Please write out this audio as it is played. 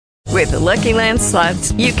With the Lucky Land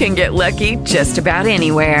Slots, you can get lucky just about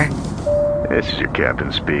anywhere. This is your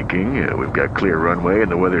captain speaking. We've got clear runway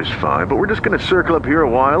and the weather's fine, but we're just going to circle up here a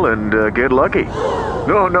while and get lucky.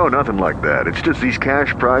 No, nothing like that. It's just these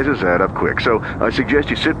cash prizes add up quick. So I suggest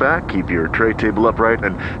you sit back, keep your tray table upright,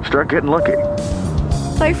 and start getting lucky.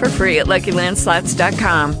 Play for free at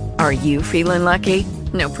LuckyLandSlots.com. Are you feeling lucky?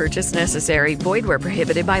 No purchase necessary. Void where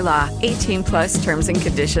prohibited by law. 18 plus terms and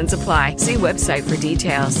conditions apply. See website for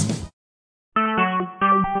details.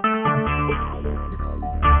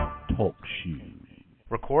 Talk shoes.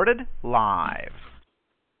 Recorded live.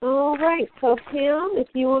 All right. So, Pam, if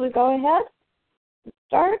you want to go ahead,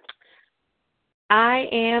 start. I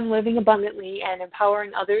am living abundantly and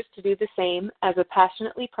empowering others to do the same as a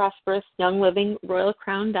passionately prosperous, young living Royal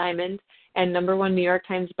Crown Diamond and #1 New York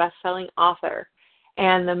Times bestselling author.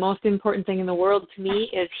 And the most important thing in the world to me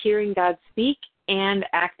is hearing God speak and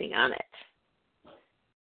acting on it.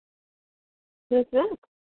 Who's next?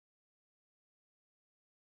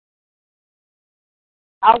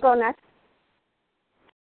 I'll go next.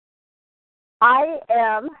 I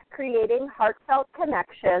am creating heartfelt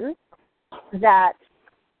connections that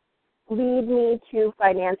lead me to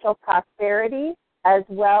financial prosperity as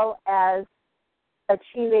well as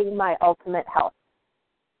achieving my ultimate health.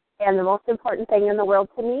 And the most important thing in the world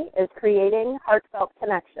to me is creating heartfelt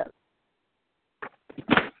connections.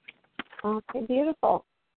 Okay, beautiful.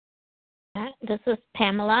 This is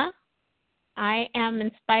Pamela. I am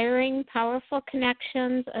inspiring powerful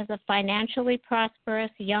connections as a financially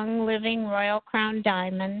prosperous, young living Royal Crown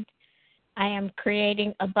Diamond. I am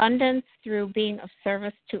creating abundance through being of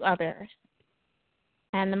service to others.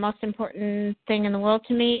 And the most important thing in the world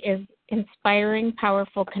to me is inspiring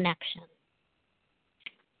powerful connections.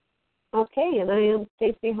 Okay, and I am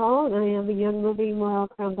Stacy Hall, and I am a Young Living Royal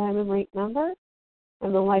Crown Diamond Rate member.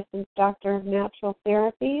 I'm a licensed doctor of natural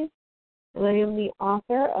therapies, and I am the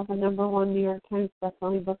author of a #1 New York Times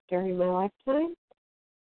bestselling book during my lifetime.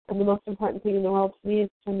 And the most important thing in the world to me is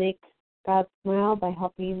to make God smile by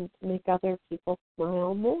helping to make other people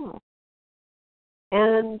smile more.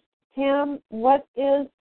 And Pam, what is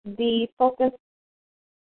the focus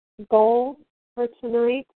goal for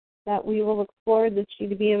tonight that we will explore the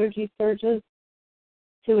Chi-to-Be energy surges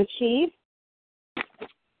to achieve?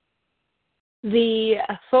 The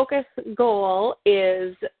focus goal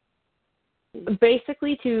is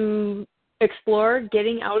basically to explore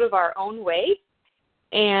getting out of our own way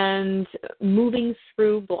and moving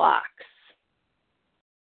through blocks.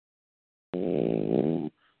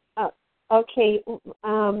 Okay,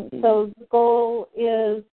 so the goal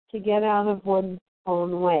is to get out of one's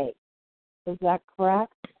own way. Is that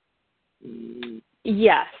correct?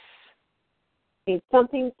 Yes. Okay,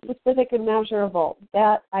 something specific and measurable.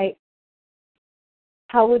 How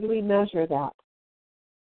would we measure that?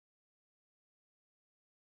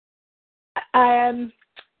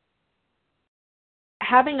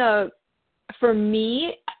 For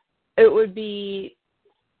me, it would be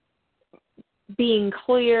being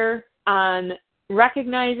clear on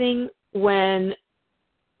recognizing when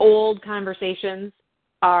old conversations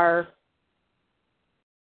are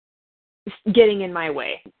getting in my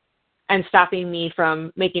way and stopping me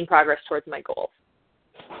from making progress towards my goals.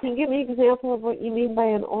 Can you give me an example of what you mean by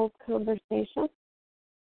an old conversation?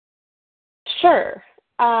 Sure.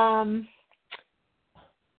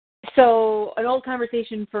 So an old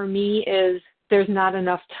conversation for me is there's not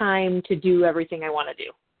enough time to do everything I want to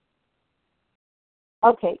do.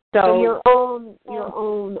 Okay, so your own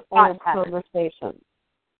old conversation.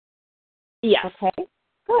 Yes. Okay,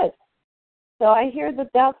 good. So I hear that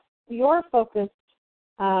that's your focused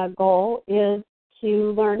goal is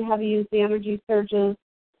to learn how to use the energy surges,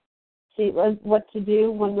 see what to do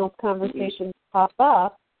when those conversations pop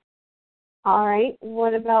up. All right,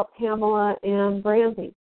 what about Pamela and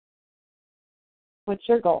Brandy? What's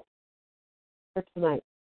your goal for tonight?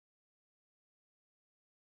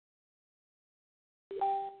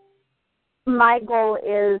 My goal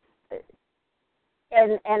is,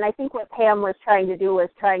 and I think what Pam was trying to do was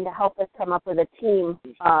trying to help us come up with a team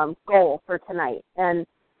goal for tonight. And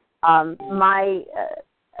I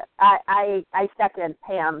second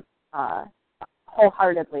Pam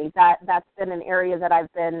wholeheartedly. That's been an area that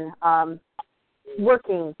I've been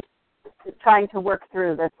trying to work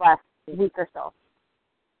through this last week or so.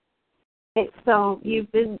 Okay, so you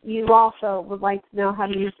also would like to know how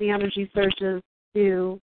to use the energy surges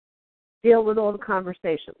to deal with all the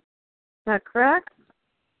conversations. Is that correct?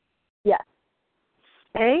 Yes.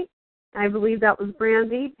 Okay. I believe that was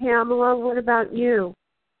Brandy. Pamela, what about you?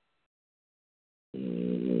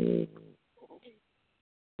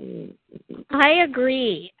 I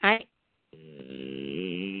agree.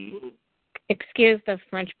 Excuse the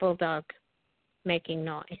French bulldog making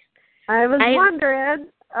noise. I was wondering.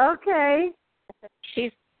 Okay.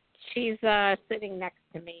 She's sitting next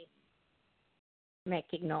to me,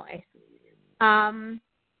 making noise. I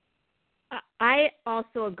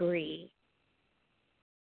also agree.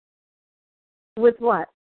 With what?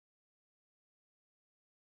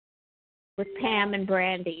 With Pam and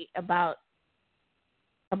Brandy about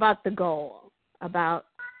the goal, about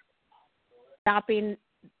stopping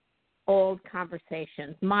old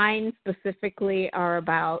conversations. Mine specifically are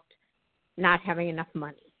about not having enough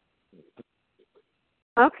money.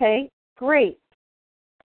 Okay, great.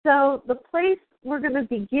 So the place we're going to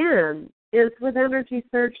begin is with energy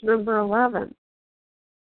search number 11.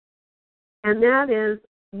 And that is,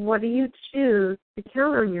 what do you choose to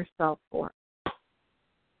count on yourself for?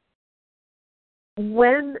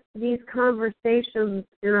 When these conversations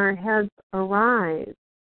in our heads arise,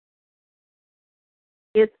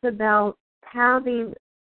 it's about having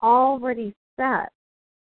already set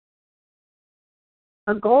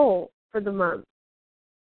a goal for the month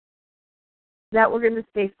that we're going to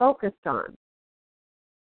stay focused on.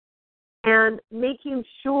 And making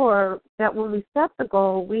sure that when we set the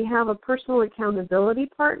goal, we have a personal accountability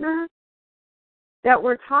partner that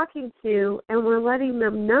we're talking to, and we're letting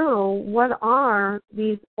them know what are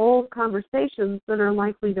these old conversations that are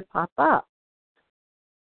likely to pop up.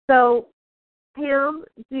 So, Pam,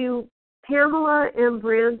 do Pamela and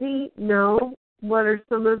Brandy know what are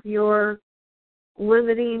some of your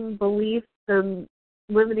limiting beliefs and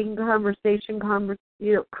limiting conversations?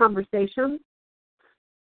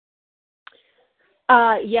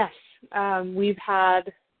 Yes. We've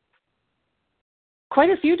had quite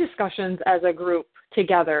a few discussions as a group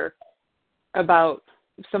together about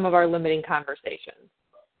some of our limiting conversations.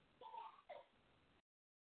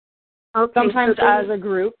 Okay, sometimes so as a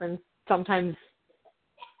group and sometimes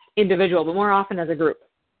individual, but more often as a group.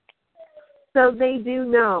 So they do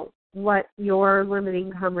know what your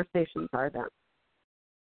limiting conversations are then?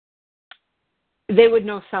 They would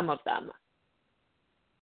know some of them.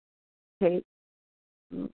 Okay.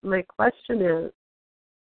 My question is,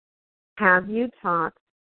 have you talked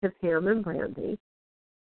to Pam and Brandy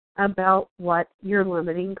about what your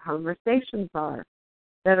limiting conversations are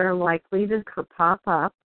that are likely to pop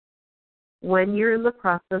up when you're in the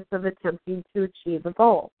process of attempting to achieve a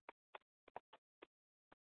goal?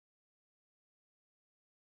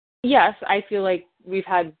 Yes, I feel like we've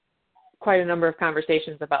had quite a number of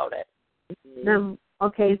conversations about it. Then,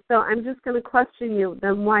 okay, so I'm just going to question you.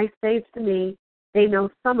 Then why say to me they know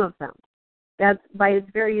some of them? That, by its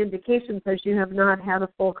very indication, says you have not had a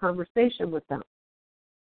full conversation with them.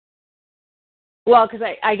 Well, because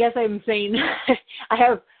I guess I'm saying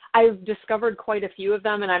I've discovered quite a few of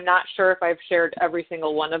them, and I'm not sure if I've shared every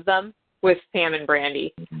single one of them with Pam and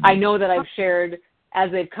Brandy. Mm-hmm. I know that I've shared,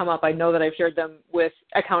 as they've come up, I know that I've shared them with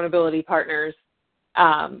accountability partners.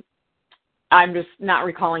 I'm just not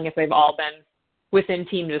recalling if they've all been within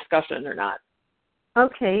team discussion or not.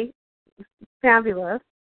 Okay, fabulous.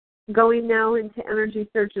 Going now into energy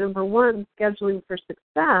search number 1, scheduling for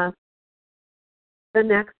success, the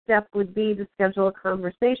next step would be to schedule a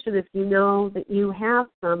conversation if you know that you have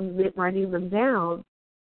some, writing them down,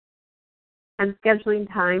 and scheduling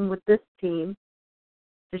time with this team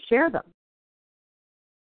to share them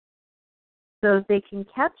so that they can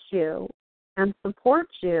catch you and support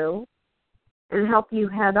you and help you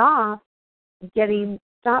head off getting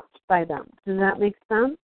stopped by them. Does that make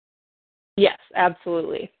sense? Yes,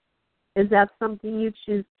 absolutely. Is that something you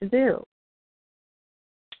choose to do?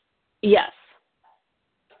 Yes.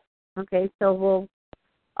 Okay, so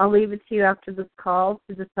I'll leave it to you after this call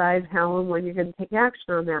to decide how and when you're going to take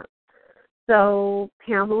action on that. So,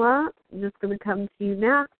 Pamela, I'm just going to come to you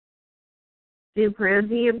next. Do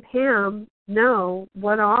Brandy and Pam know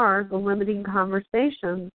what are the limiting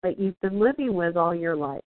conversations that you've been living with all your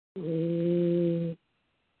life? I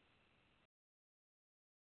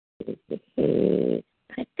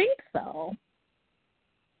think so.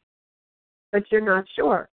 But you're not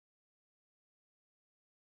sure.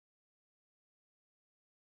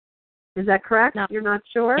 Is that correct? No. You're not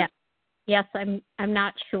sure? Yeah. Yes, I'm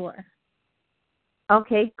not sure.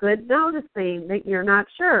 Okay, good noticing that you're not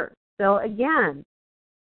sure. So again,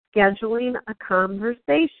 scheduling a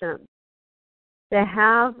conversation to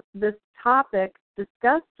have this topic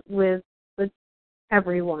discussed with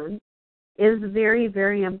everyone is very,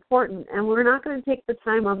 very important. And we're not going to take the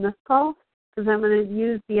time on this call because I'm going to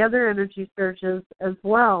use the other energy searches as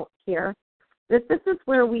well here. That this is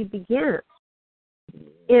where we begin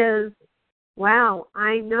is, wow,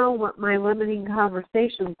 I know what my limiting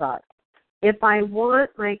conversations are. If I want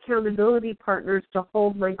my accountability partners to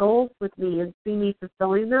hold my goals with me and see me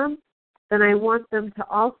fulfilling them, then I want them to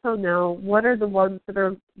also know what are the ones that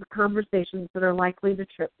are the conversations that are likely to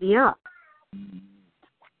trip me up,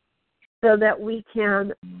 so that we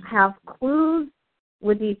can have clues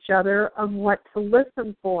with each other of what to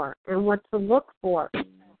listen for and what to look for.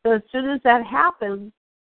 So as soon as that happens,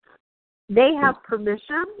 they have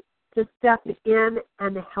permission to step in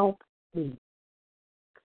and help me.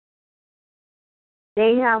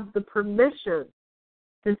 They have the permission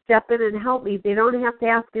to step in and help me. They don't have to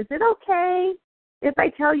ask, is it okay if I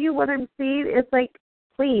tell you what I'm seeing? It's like,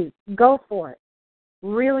 please, go for it.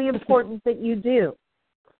 Really important that you do.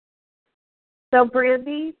 So,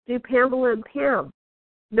 Brandy, do Pamela and Pam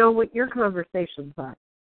know what your conversations are?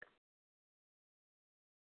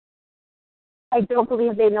 I don't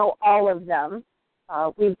believe they know all of them.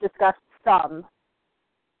 We've discussed some.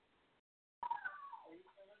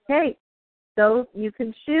 Okay, so you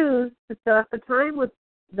can choose to set up a time with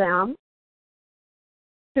them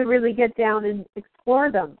to really get down and explore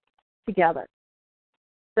them together.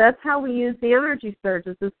 That's how we use the energy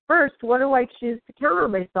surges. Is first, what do I choose to count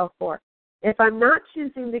on myself for? If I'm not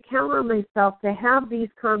choosing to count on myself to have these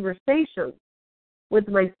conversations with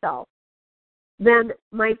myself, then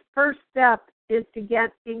my first step is to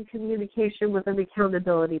get in communication with an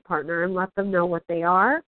accountability partner and let them know what they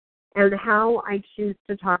are and how I choose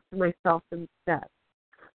to talk to myself instead.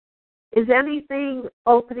 Is anything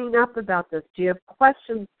opening up about this? Do you have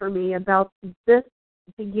questions for me about this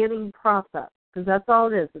beginning process? Because that's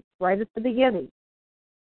all it is. It's right at the beginning.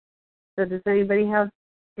 So does anybody have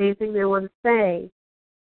anything they want to say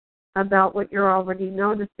about what you're already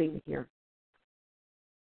noticing here?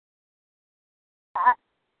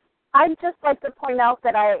 I'd just like to point out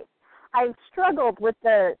that I've struggled with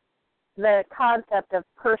the concept of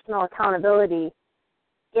personal accountability,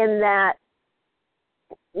 in that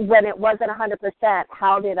when it wasn't 100%,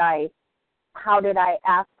 how did I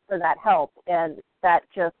ask for that help? And that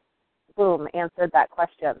just, boom, answered that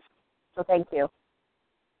question. So thank you.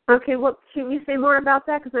 Okay, well, can you say more about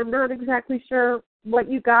that? Because I'm not exactly sure what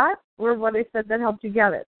you got or what I said that helped you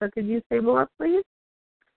get it. So could you say more, please?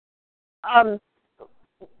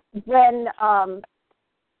 When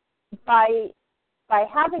by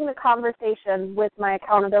having the conversation with my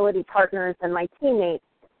accountability partners and my teammates,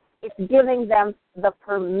 it's giving them the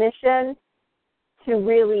permission to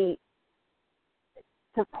really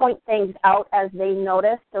to point things out as they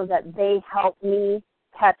notice, so that they help me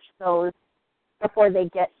catch those before they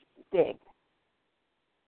get big.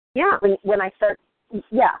 Yeah. When I start,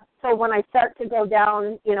 So when I start to go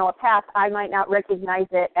down, a path, I might not recognize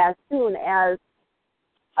it as soon as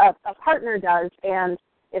a partner does, and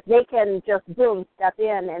if they can just, boom, step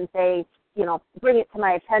in and say, bring it to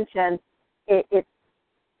my attention, it's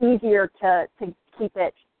easier to keep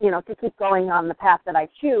it, to keep going on the path that I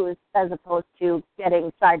choose, as opposed to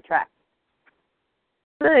getting sidetracked.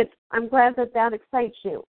 Good. I'm glad that excites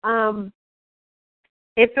you.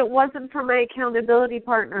 If it wasn't for my accountability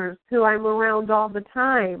partners, who I'm around all the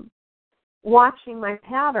time, watching my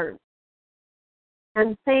patterns,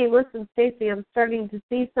 and saying, listen, Stacy, I'm starting to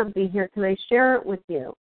see something here. Can I share it with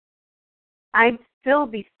you? I'd still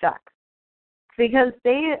be stuck, because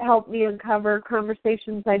they helped me uncover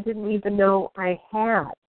conversations I didn't even know I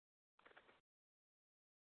had.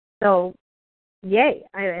 So, yay.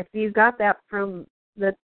 If you got that from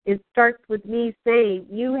that, it starts with me saying,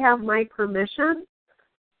 you have my permission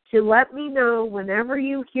to let me know whenever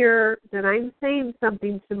you hear that I'm saying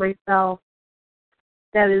something to myself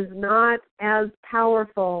that is not as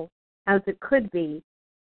powerful as it could be.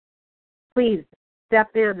 Please step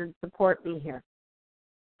in and support me here.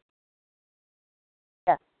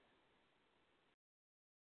 Yes.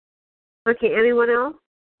 Okay, anyone else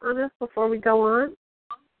on this before we go on?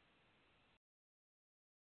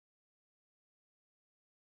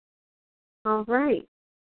 All right.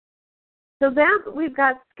 So then we've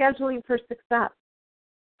got scheduling for success.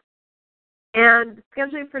 And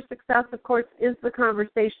scheduling for success, of course, is the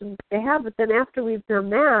conversations they have. But then after we've done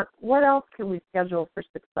that, what else can we schedule for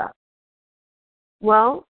success?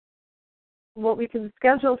 Well, what we can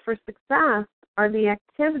schedule for success are the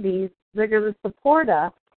activities that are going to support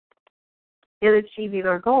us in achieving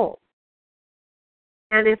our goals.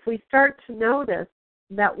 And if we start to notice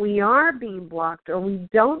that we are being blocked or we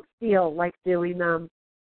don't feel like doing them,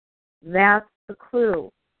 that's the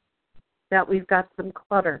clue that we've got some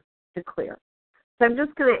clutter to clear. So I'm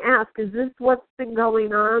just going to ask, is this what's been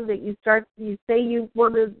going on, that you say you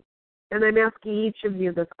want to, and I'm asking each of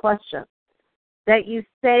you this question, that you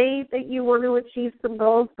say that you want to achieve some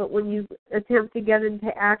goals, but when you attempt to get into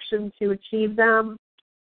action to achieve them,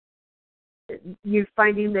 you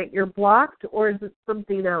finding that you're blocked, or is it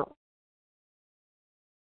something else?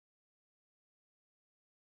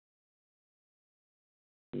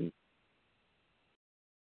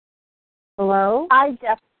 Hello?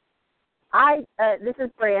 This is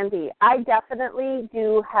Brandy. I definitely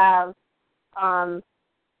do have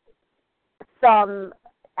some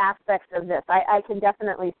aspects of this. I can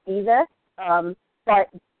definitely see this, but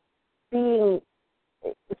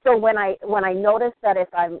so when I notice that if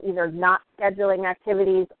I'm either not scheduling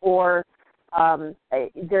activities or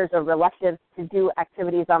there's a reluctance to do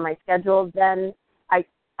activities on my schedule, then I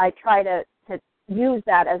try to use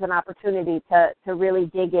that as an opportunity to really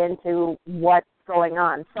dig into what's going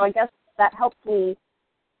on. So I guess that helps me.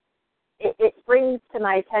 It brings to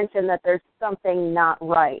my attention that there's something not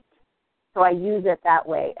right. So I use it that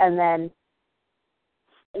way. And then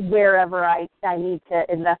wherever I need to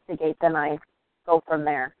investigate, then I go from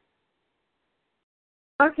there.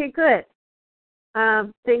 Okay, good.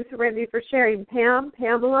 Thanks, Randy, for sharing.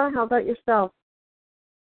 Pamela, how about yourself?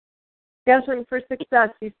 Scheduling for success.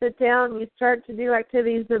 You sit down, you start to do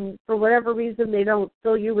activities, and for whatever reason they don't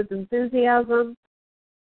fill you with enthusiasm,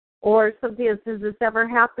 or something else. Has this ever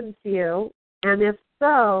happened to you? And if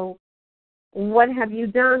so, what have you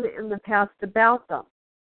done in the past about them?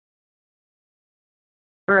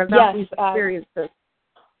 Or about these experiences?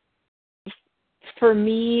 For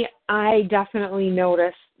me, I definitely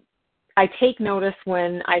I take notice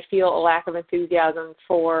when I feel a lack of enthusiasm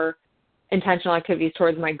for intentional activities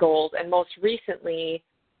towards my goals. And most recently,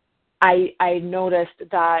 I noticed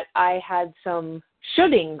that I had some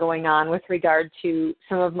shoulding going on with regard to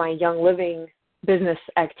some of my Young Living business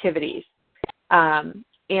activities.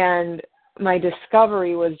 And my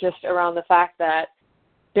discovery was just around the fact that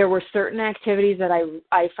there were certain activities that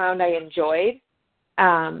I found I enjoyed,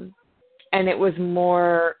 and it was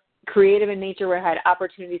more creative in nature, where I had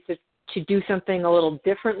opportunities to do something a little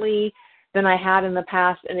differently than I had in the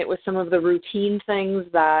past, and it was some of the routine things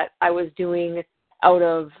that I was doing out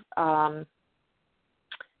of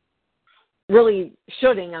really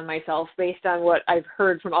shoulding on myself based on what I've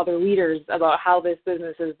heard from other leaders about how this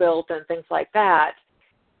business is built and things like that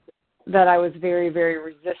I was very, very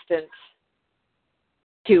resistant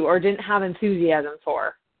to or didn't have enthusiasm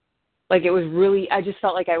for. Like, it was really, I just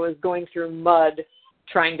felt like I was going through mud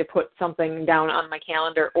trying to put something down on my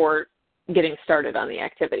calendar or getting started on the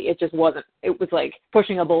activity. It just wasn't. It was like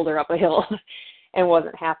pushing a boulder up a hill and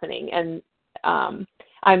wasn't happening. And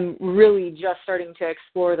I'm really just starting to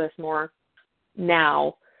explore this more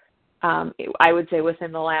now, I would say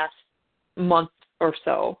within the last month or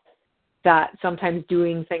so, that sometimes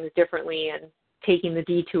doing things differently and taking the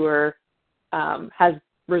detour has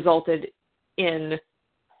resulted in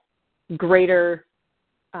greater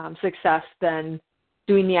success than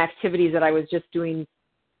doing the activities that I was just doing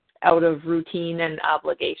out of routine and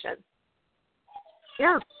obligation.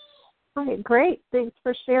 Yeah. Okay, great. Thanks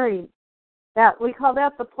for sharing. That we call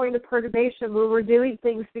that the point of perturbation, when we're doing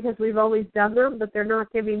things because we've always done them, but they're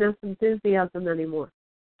not giving us enthusiasm anymore.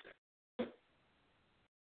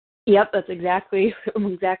 Yep, that's exactly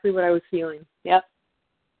what I was feeling. Yep.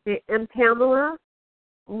 And Pamela,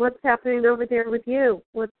 what's happening over there with you?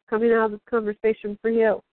 What's coming out of this conversation for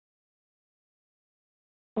you?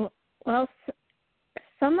 Well,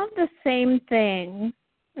 some of the same thing.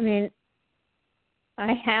 I mean,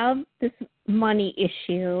 I have this money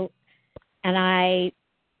issue, and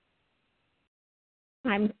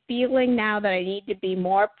I'm feeling now that I need to be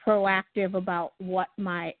more proactive about what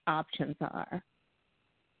my options are.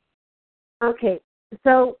 Okay,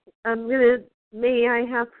 so may I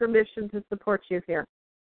have permission to support you here?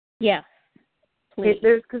 Yes, please.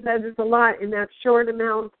 There's a lot in that short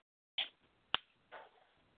amount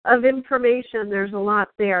of information. There's a lot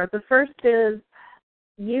there. The first is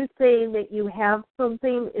you saying that you have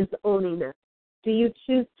something is owning it. Do you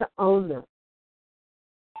choose to own this?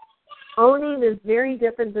 Owning is very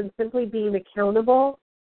different than simply being accountable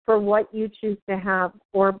for what you choose to have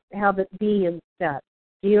or have it be instead.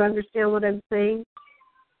 Do you understand what I'm saying?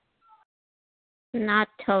 Not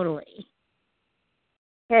totally.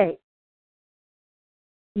 Okay.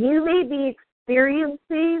 You may be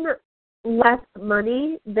experiencing less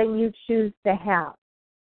money than you choose to have.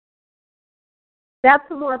 That's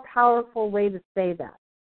a more powerful way to say that.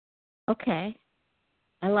 Okay.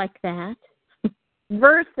 I like that.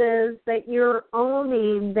 Versus that you're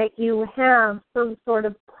owning that you have some sort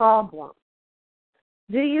of problem.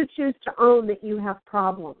 Do you choose to own that you have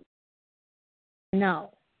problems?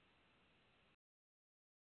 No.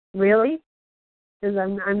 Really? Because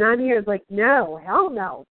I'm not here. It's like, no, hell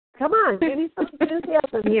no. Come on, give me some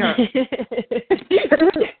enthusiasm here.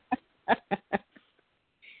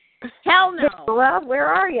 Hell no. Pamela, where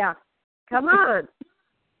are you? Come on.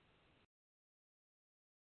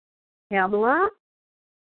 Pamela?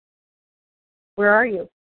 Where are you?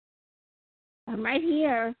 I'm right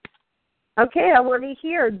here. Okay, I want to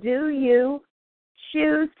hear, do you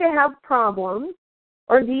choose to have problems,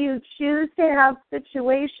 or do you choose to have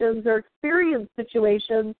situations or experience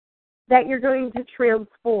situations that you're going to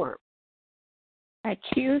transform? I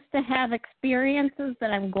choose to have experiences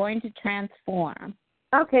that I'm going to transform.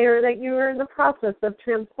 Okay, or that you are in the process of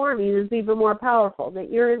transforming is even more powerful,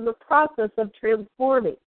 that you're in the process of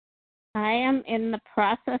transforming. I am in the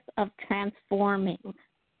process of transforming.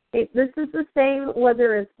 Okay, this is the same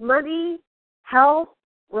whether it's money, health,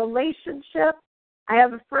 relationship. I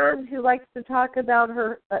have a friend who likes to talk about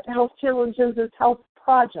her health challenges as health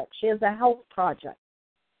projects. She has a health project.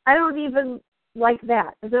 I don't even like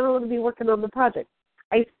that because I don't want to be working on the project.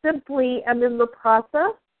 I simply am in the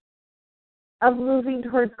process of moving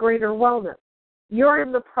towards greater wellness. You're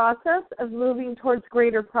in the process of moving towards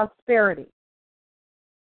greater prosperity.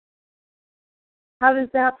 How does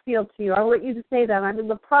that feel to you? I want you to say that. I'm in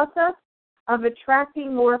the process of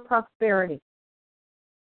attracting more prosperity.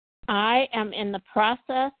 I am in the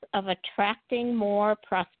process of attracting more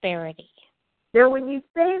prosperity. Now, when you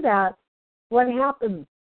say that, what happens?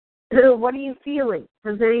 What are you feeling?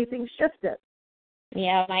 Has anything shifted?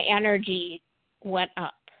 Yeah, my energy went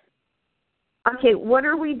up. Okay, what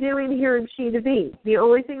are we doing here in She to Be? The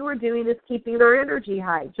only thing we're doing is keeping our energy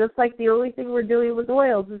high, just like the only thing we're doing with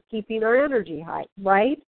oils is keeping our energy high,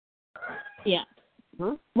 right? Yeah.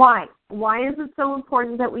 Why? Why is it so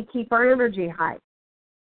important that we keep our energy high?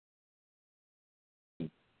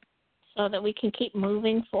 So that we can keep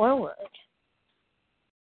moving forward.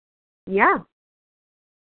 Yeah.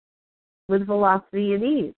 With velocity and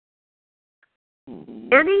ease.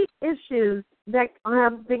 Any issues that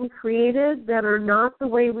have been created that are not the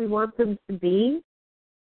way we want them to be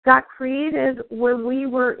got created when we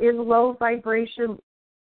were in low vibration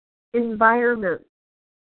environments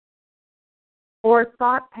or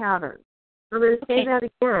thought patterns. I'm going to say that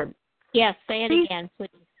again. Yes, say it again, please.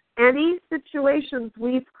 Any situations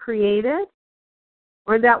we've created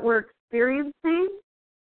or that we're experiencing,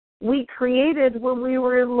 we created when we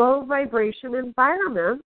were in low vibration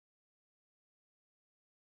environments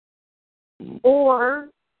or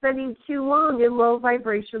spending too long in low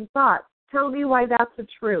vibration thoughts. Tell me why that's the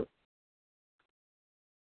truth.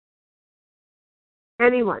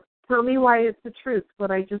 Anyone, tell me why it's the truth, what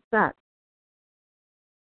I just said.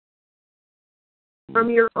 From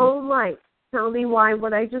your own life, tell me why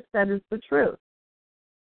what I just said is the truth.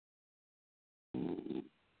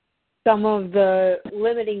 Some of the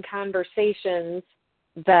limiting conversations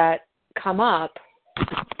that come up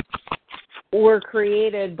were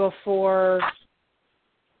created before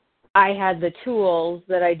I had the tools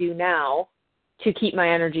that I do now to keep my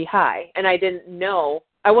energy high. And I didn't know,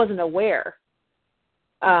 I wasn't aware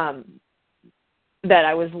that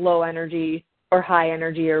I was low energy or high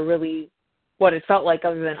energy or really what it felt like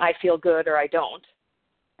other than I feel good or I don't.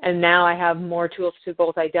 And now I have more tools to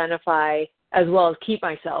both identify as well as keep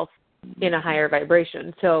myself in a higher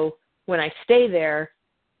vibration. So when I stay there,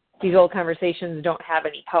 these old conversations don't have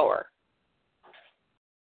any power.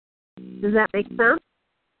 Does that make sense?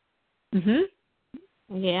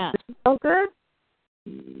 Mm-hmm. Yeah. Oh, good?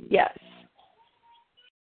 Yes.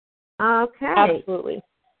 Okay. Absolutely.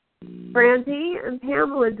 Brandy and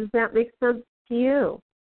Pamela, does that make sense to you?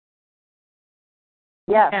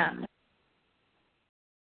 Yes. Yeah.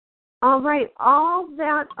 All right. All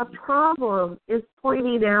that a problem is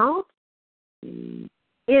pointing out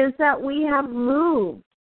is that we have moved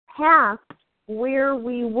past where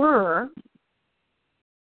we were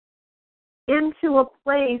into a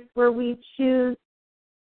place where we choose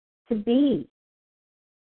to be.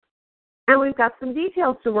 And we've got some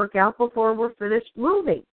details to work out before we're finished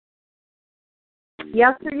moving.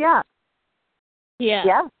 Yes or yes? Yeah.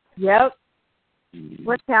 Yes. Yep.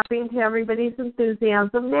 What's happening to everybody's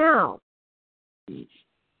enthusiasm now?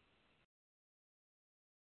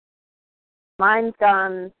 Mine's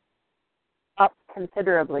gone up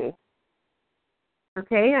considerably.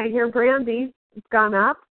 Okay, I hear Brandy. It's gone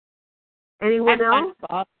up. Anyone else?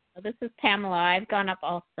 Also. This is Pamela. I've gone up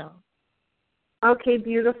also. Okay,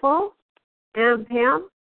 beautiful. And Pam?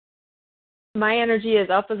 My energy is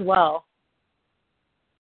up as well.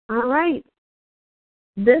 All right.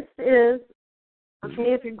 This is,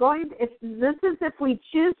 okay, if we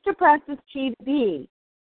choose to practice Chi Bi,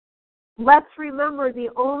 let's remember the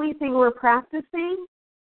only thing we're practicing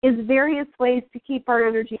is various ways to keep our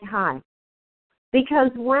energy high.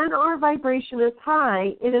 Because when our vibration is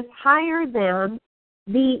high, it is higher than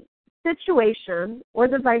the situation or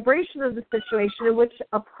the vibration of the situation in which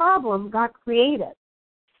a problem got created.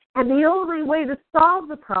 And the only way to solve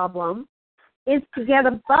the problem is to get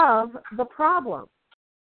above the problem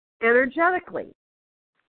energetically.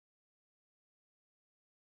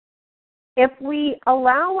 If we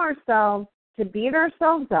allow ourselves to beat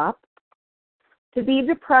ourselves up, to be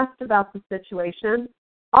depressed about the situation,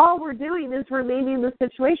 all we're doing is remaining the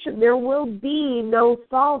situation. There will be no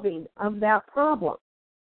solving of that problem.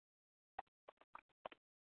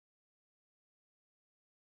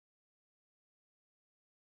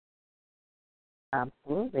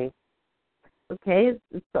 Absolutely. Okay,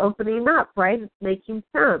 it's opening up, right? It's making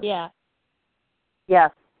sense. Yeah.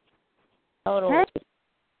 Yes. Totally. Okay.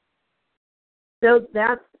 So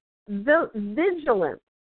that's vigilance.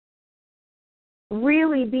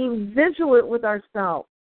 Really being vigilant with ourselves.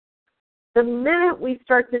 The minute we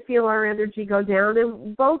start to feel our energy go down,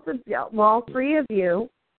 and both of you, well, all three of you,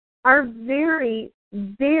 are very,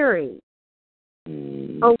 very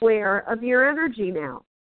aware of your energy now.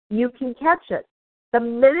 You can catch it. The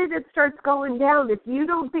minute it starts going down, if you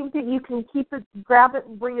don't think that you can keep it, grab it,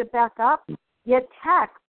 and bring it back up, you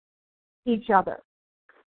text each other.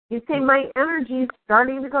 You say, my energy is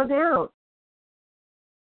starting to go down.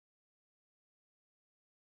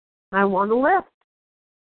 I want to lift.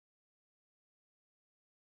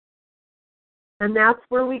 And that's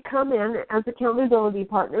where we come in as accountability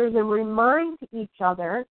partners and remind each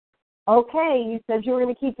other, okay, you said you were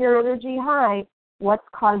going to keep your energy high. What's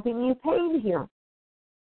causing you pain here?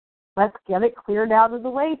 Let's get it cleared out of the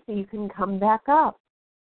way so you can come back up.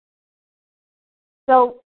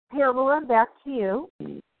 So, Pamela, back to you.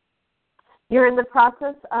 You're in the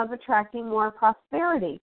process of attracting more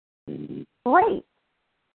prosperity. Great.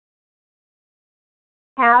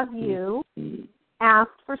 Have you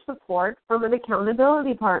asked for support from an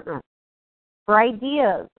accountability partner for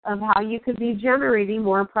ideas of how you could be generating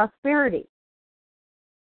more prosperity?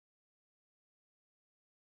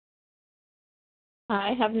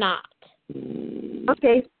 I have not.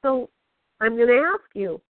 Okay, so I'm going to ask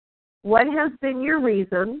you, what has been your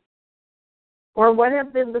reason or what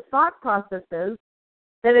have been the thought processes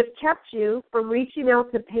that have kept you from reaching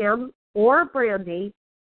out to Pam or Brandy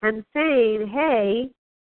and saying, hey,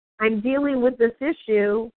 I'm dealing with this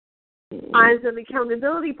issue. As an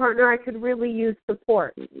accountability partner, I could really use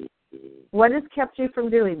support. What has kept you from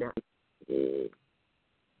doing that?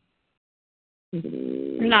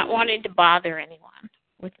 Not wanting to bother anyone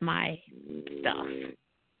with my stuff.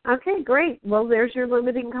 Okay, great. Well, there's your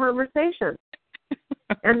limiting conversation.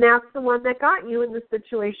 And that's the one that got you in the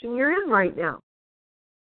situation you're in right now.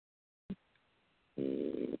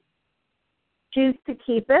 Choose to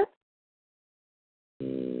keep it.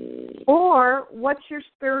 Or what's your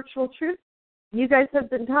spiritual truth? You guys have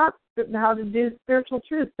been taught how to do spiritual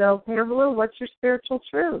truth. So, Pamela, what's your spiritual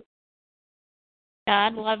truth?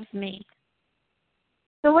 God loves me.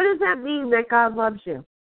 So what does that mean that God loves you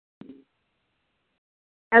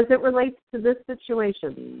as it relates to this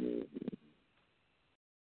situation?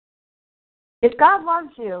 If God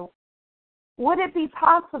loves you, would it be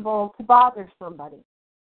possible to bother somebody?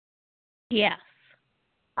 Yes.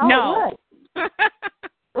 Oh, No.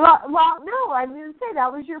 Well, no, I didn't say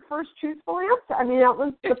that was your first truthful answer. I mean, that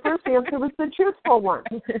was the first answer was the truthful one.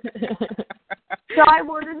 So I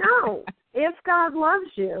want to know, if God loves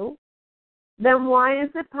you, then why is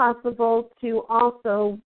it possible to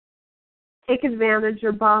also take advantage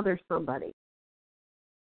or bother somebody?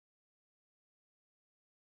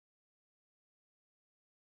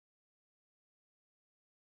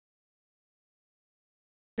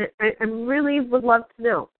 I really would love to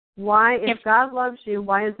know. Why, if God loves you,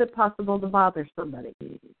 why is it possible to bother somebody?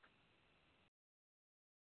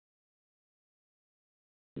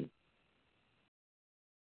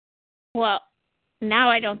 Well, now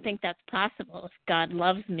I don't think that's possible. If God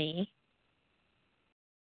loves me,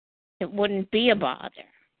 it wouldn't be a bother.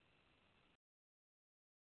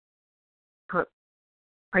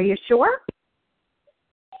 Are you sure?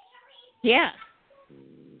 Yeah.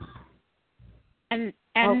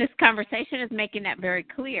 And this conversation is making that very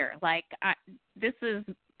clear. Like, this is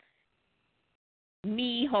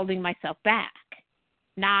me holding myself back,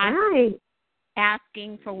 not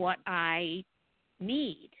asking for what I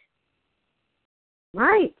need.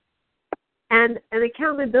 Right. And an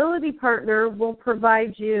accountability partner will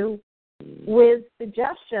provide you with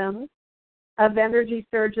suggestions of energy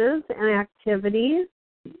surges and activities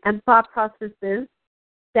and thought processes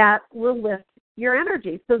that will lift your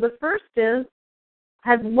energy. So the first is,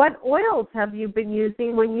 what oils have you been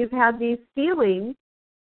using when you've had these feelings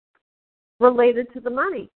related to the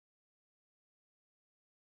money?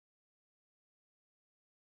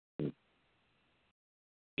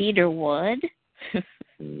 cedar wood.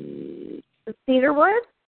 Cedar wood?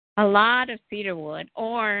 A lot of cedar wood.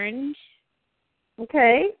 Orange.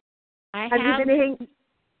 Okay. Have you been hanging?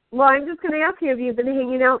 Well, I'm just going to ask you, have you been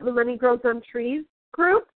hanging out in the Money Grows on Trees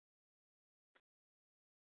group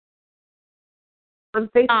on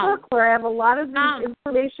Facebook, where I have a lot of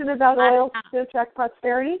information about oils to attract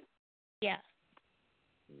prosperity? Yes.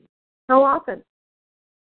 How often?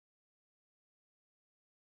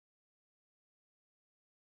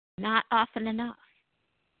 Not often enough.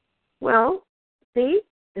 Well, see,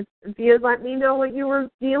 if you had let me know what you were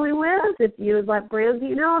dealing with, if you had let Brandy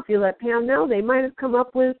know, if you let Pam know, they might have come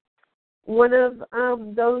up with one of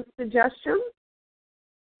those suggestions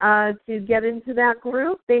to get into that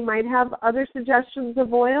group. They might have other suggestions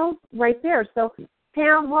of oils right there. So,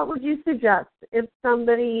 Pam, what would you suggest if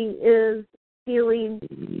somebody is feeling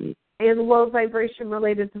in low vibration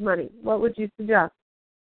related to money? What would you suggest?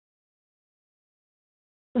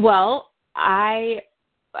 Well, I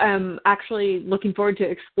am actually looking forward to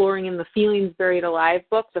exploring in the Feelings Buried Alive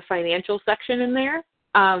book, the financial section in there.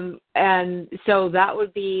 And so that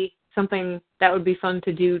would be something that would be fun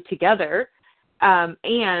to do together.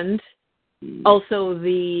 And also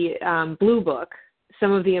the Blue Book,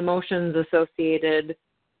 some of the emotions associated,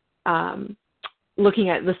 looking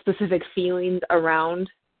at the specific feelings around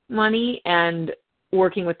money and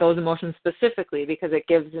working with those emotions specifically, because it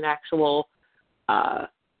gives an actual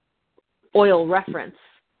oil reference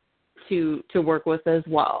to work with as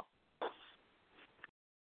well.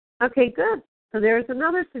 Okay, good. So there's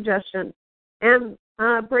another suggestion. And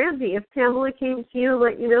Brandy, if Pamela came to you and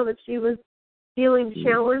let you know that she was feeling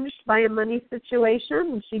challenged by a money situation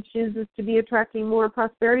and she chooses to be attracting more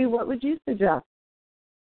prosperity, what would you suggest?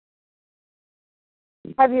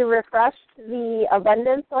 Have you refreshed the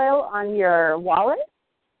abundance oil on your wallet?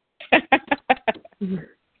 I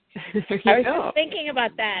was just thinking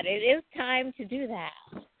about that. It is time to do that.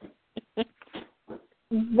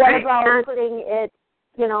 What about putting it,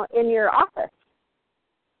 in your office?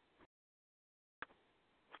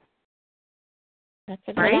 That's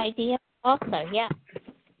a good idea also, yeah.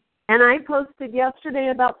 And I posted yesterday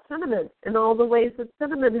about cinnamon and all the ways that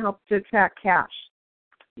cinnamon helps to attract cash.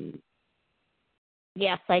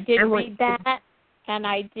 Yes, I did read that, and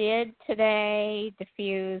I did today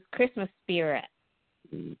diffuse Christmas spirit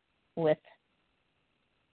with.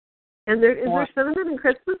 And is there cinnamon in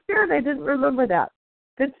Christmas spirit? I didn't remember that.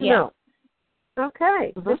 Good to know.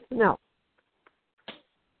 Okay, good to know.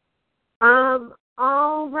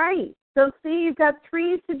 All right. So see, you've got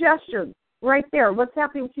 3 suggestions right there. What's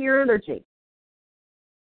happening to your energy?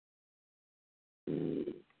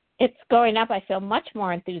 It's going up. I feel much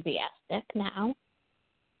more enthusiastic now.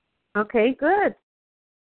 Okay, good.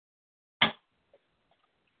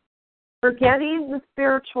 Forgetting the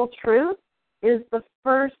spiritual truth is the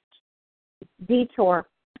first detour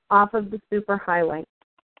off of the superhighway.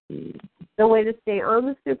 The way to stay on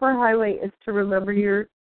the superhighway is to remember your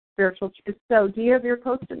spiritual truth. So, do you have your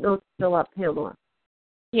Post-it notes still up, Pamela?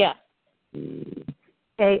 Yeah.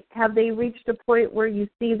 Okay. Have they reached a point where you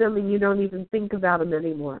see them and you don't even think about them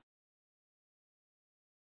anymore?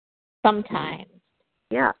 Sometimes.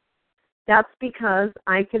 Yeah. That's because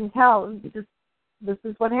I can tell, this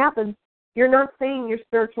is what happens. You're not saying your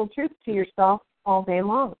spiritual truth to yourself all day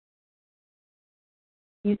long.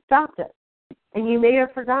 You stopped it. And you may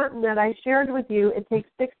have forgotten that I shared with you it takes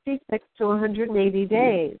 66 to 180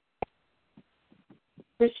 days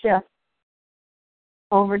to shift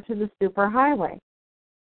over to the superhighway.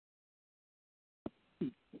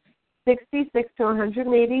 66 to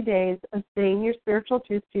 180 days of saying your spiritual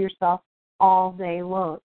truth to yourself all day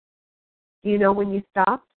long. Do you know when you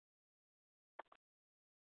stopped?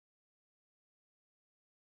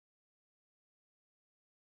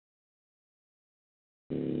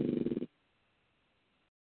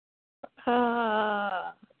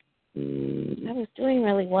 I was doing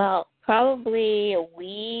really well. Probably a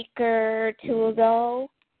week or 2 ago.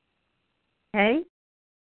 Okay.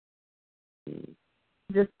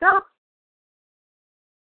 Just stop.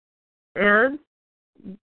 And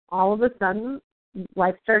all of a sudden,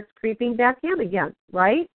 life starts creeping back in again,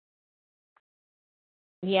 right?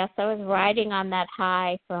 Yes, I was riding on that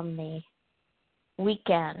high from the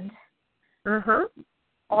weekend. Uh-huh.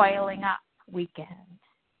 Oiling up weekend.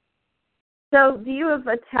 So do you have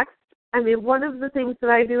a text? I mean, one of the things that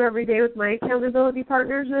I do every day with my accountability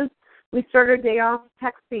partners is we start our day off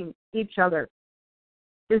texting each other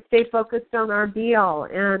to stay focused on our be-all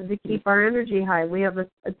and to keep our energy high. We have a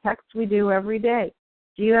text we do every day.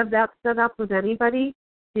 Do you have that set up with anybody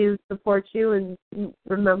to support you in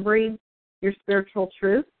remembering your spiritual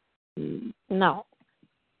truth? No.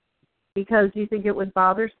 Because you think it would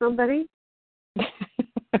bother somebody?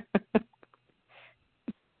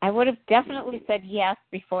 I would have definitely said yes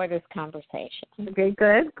before this conversation. Okay,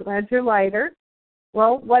 good. Glad you're lighter.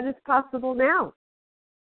 Well, what is possible now?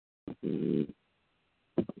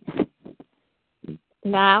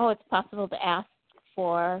 Now it's possible to ask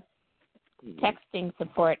for texting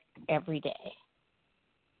support every day.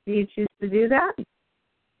 Do you choose to do that?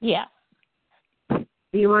 Yes. Do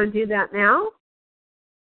you want to do that now?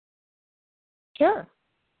 Sure.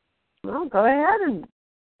 Well, go ahead and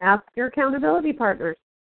ask your accountability partners.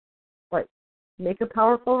 Make a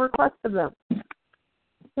powerful request of them.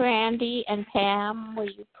 Randy and Pam, will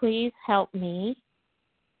you please help me?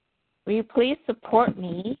 Will you please support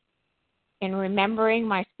me in remembering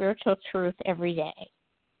my spiritual truth every day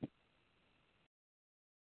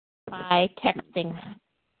by texting them?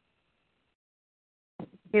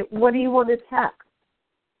 Okay, what do you want to text?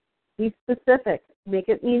 Be specific. Make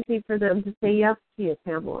it easy for them to say yes to you,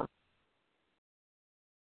 Pamela.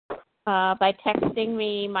 By texting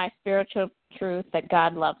me my spiritual truth that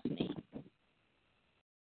God loves me.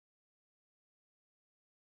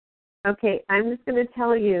 Okay, I'm just going to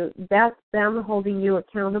tell you that's them holding you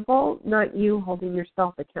accountable, not you holding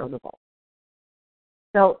yourself accountable.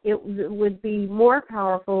 So it would be more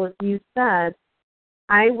powerful if you said,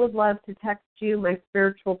 I would love to text you my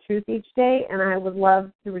spiritual truth each day, and I would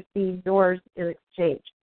love to receive yours in exchange.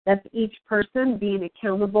 That's each person being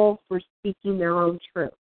accountable for speaking their own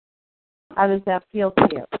truth. How does that feel to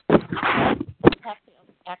you? That feels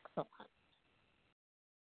excellent.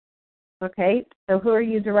 Okay, so who are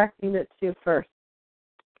you directing it to first?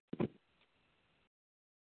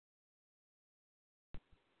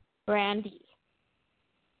 Brandy.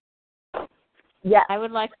 Yeah. I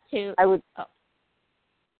would like to. Oh.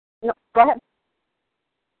 No, go ahead.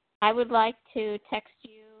 I would like to text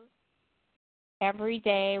you every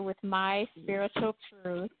day with my spiritual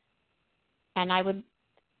truth, and I would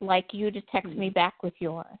like you to text me back with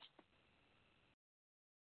yours.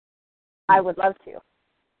 I would love to.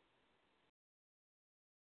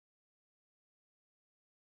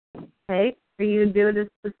 Okay. Are you going to do it at a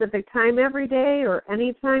specific time every day or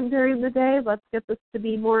any time during the day? Let's get this to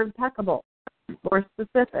be more impeccable, more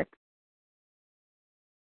specific.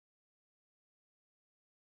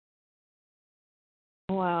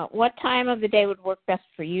 Well, what time of the day would work best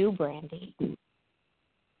for you, Brandy?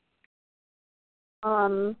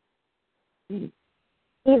 Either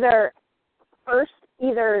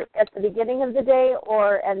at the beginning of the day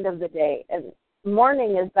or end of the day. And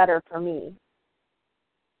morning is better for me.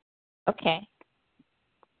 Okay.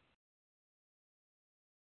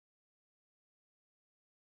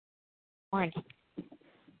 Morning.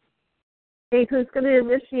 Okay, who's going to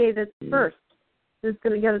initiate it first? Who's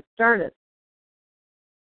going to get it started?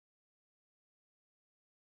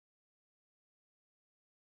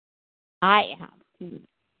 I am.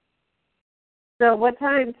 So what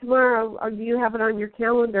time tomorrow do you have it on your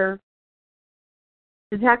calendar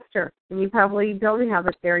to text her? And you probably don't have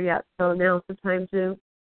it there yet, so now's the time to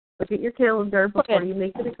look at your calendar before you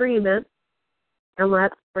make an agreement and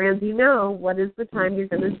let Brandy know what is the time you're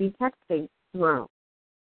going to be texting tomorrow.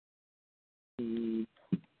 And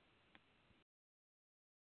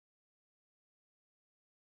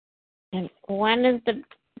when is the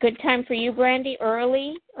good time for you, Brandy?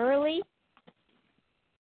 Early?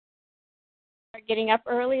 Or getting up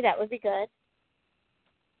early? That would be good.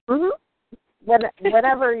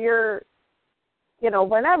 Whenever you're,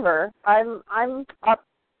 whenever. I'm up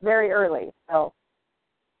very early, so.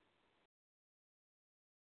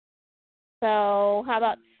 So how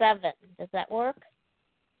about 7? Does that work?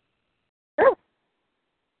 Sure.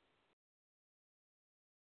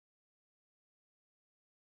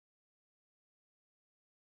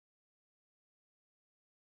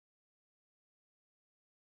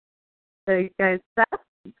 So you guys set?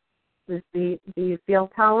 Do you feel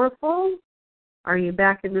powerful? Are you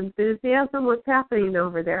back in enthusiasm? What's happening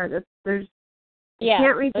over there? I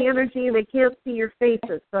can't read the energy and I can't see your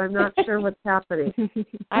faces, so I'm not sure what's happening.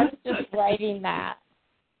 I was just writing that.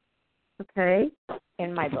 Okay.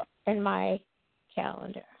 In my book, in my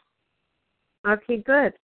calendar. Okay,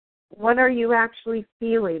 good. What are you actually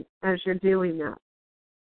feeling as you're doing that?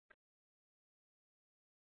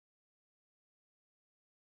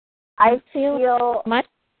 I feel much.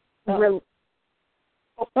 Go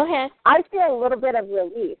ahead. I feel a little bit of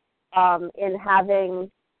relief in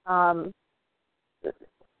having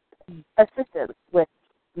assistance with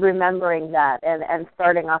remembering that and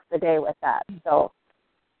starting off the day with that. So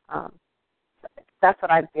that's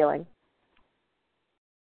what I'm feeling.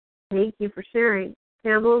 Thank you for sharing.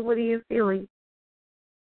 Pamela, what are you feeling?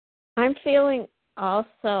 I'm feeling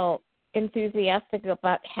also enthusiastic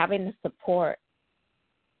about having the support.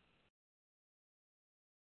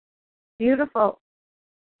 Beautiful.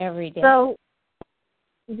 Every day. So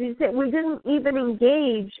we didn't even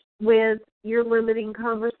engage with your limiting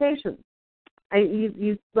conversations.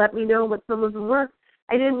 You let me know what some of them were.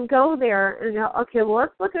 I didn't go there and go, okay, well,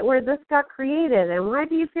 let's look at where this got created and why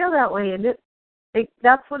do you feel that way? And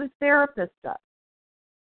that's what a therapist does.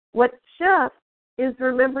 What shifts is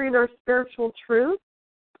remembering our spiritual truth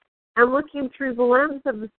and looking through the lens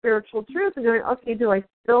of the spiritual truth and going, okay, do I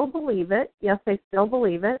still believe it? Yes, I still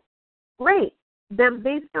believe it. Great. Then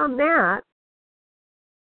based on that,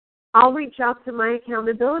 I'll reach out to my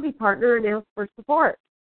accountability partner and ask for support.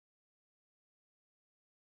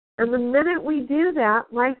 And the minute we do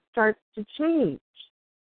that, life starts to change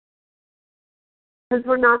because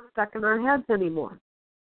we're not stuck in our heads anymore.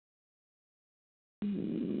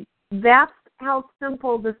 That's how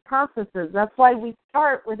simple this process is. That's why we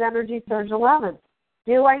start with Energy Surge 11.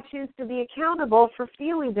 Do I choose to be accountable for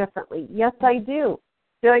feeling differently? Yes, I do.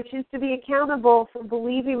 Do I choose to be accountable for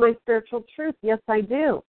believing my spiritual truth? Yes, I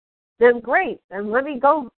do. Then great. Then let me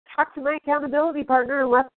go talk to my accountability partner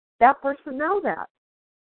and let that person know that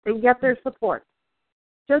and get their support.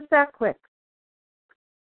 Just that quick.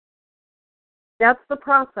 That's the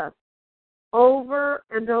process. Over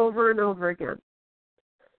and over and over again.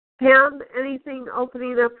 Pam, anything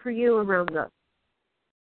opening up for you around this?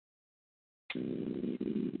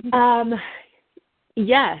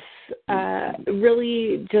 Yes.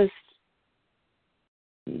 Really just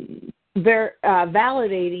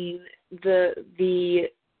validating the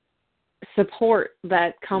support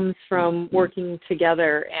that comes from working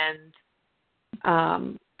together, and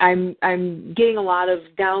I'm getting a lot of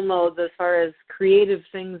downloads as far as creative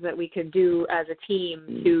things that we could do as a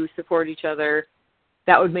team to support each other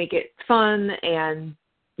that would make it fun and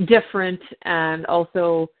different and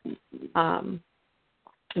also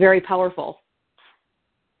very powerful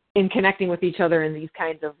in connecting with each other in these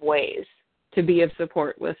kinds of ways to be of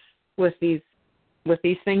support with these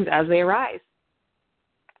things as they arise.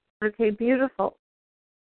 Okay, beautiful.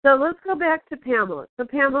 So let's go back to Pamela. So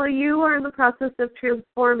Pamela, you are in the process of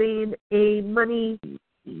transforming a money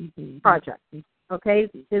project, okay,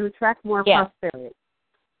 to attract more prosperity.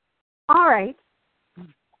 All right.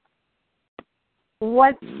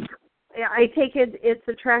 What I take it's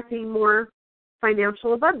attracting more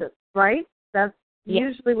financial abundance, right? That's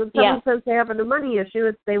usually when someone says they have a money issue,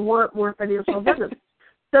 it's they want more financial abundance.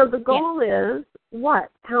 So the goal is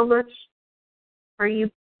what? How much are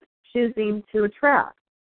you choosing to attract?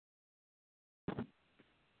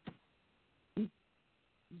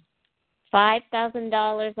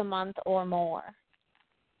 $5,000 a month or more.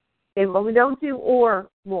 Okay, well, we don't do or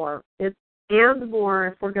more. It's and more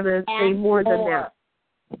if we're going to say more than that.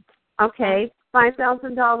 Okay,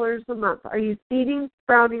 $5,000 a month. Are you seeding,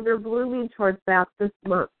 sprouting, or blooming towards that this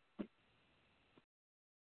month?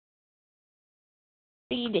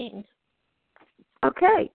 Seeding.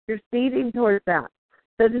 Okay, you're seeding towards that.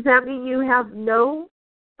 So does that mean you have no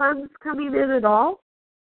funds coming in at all?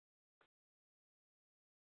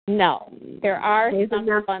 No, there are some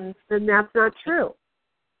funds. Then that's not true.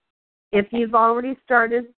 If you've already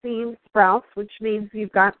started seeing sprouts, which means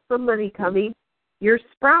you've got some money coming, you're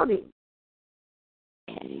sprouting.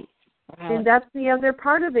 And that's the other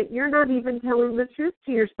part of it. You're not even telling the truth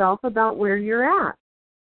to yourself about where you're at.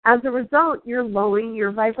 As a result, you're lowering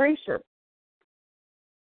your vibration.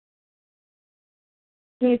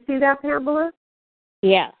 Can you see that, Pamela?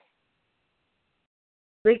 Yes.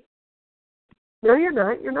 No, you're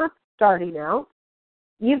not. You're not starting out.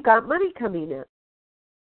 You've got money coming in.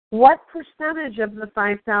 What percentage of the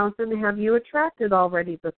 5,000 have you attracted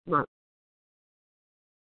already this month?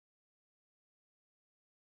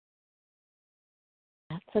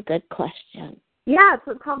 That's a good question. Yeah,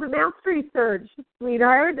 it's called the Mastery Surge,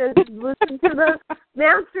 sweetheart. Listen to the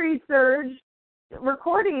Mastery Surge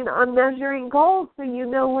recording on measuring goals so you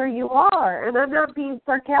know where you are. And I'm not being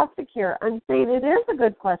sarcastic here. I'm saying it is a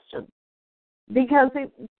good question because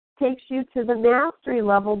it takes you to the mastery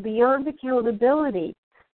level beyond accountability.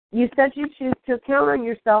 You said you choose to count on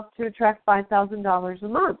yourself to attract $5,000 a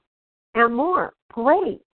month and more.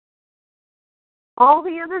 Great. All the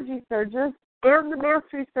energy surges and the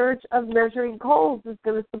mastery surge of measuring goals is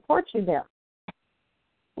going to support you there.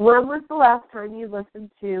 When was the last time you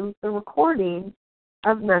listened to the recording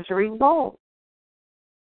of measuring goals?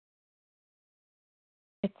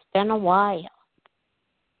 It's been a while.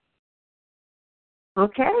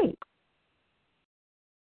 Okay.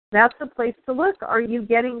 That's the place to look. Are you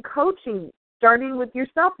getting coaching, starting with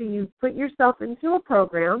yourself? Do you put yourself into a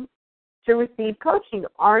program to receive coaching?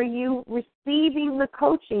 Are you receiving the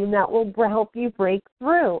coaching that will help you break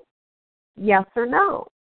through? Yes or no?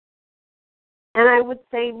 And I would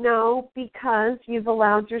say no, because you've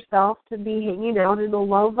allowed yourself to be hanging out in a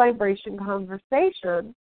low vibration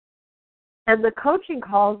conversation, and the coaching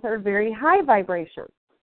calls are very high vibration,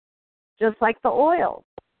 just like the oils.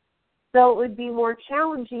 So it would be more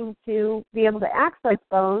challenging to be able to access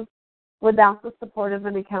those without the support of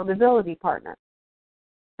an accountability partner.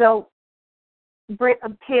 So,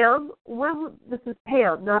 Pam, this is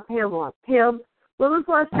Pam, not Pamela. Pam, when was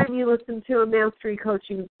the last time you listened to a mastery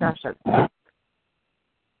coaching session?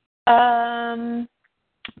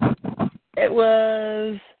 It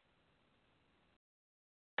was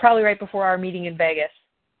probably right before our meeting in Vegas.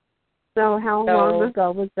 So how long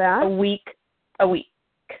ago was that? A week.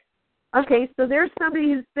 Okay, so there's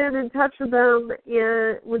somebody who's been in touch with them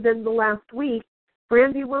within the last week.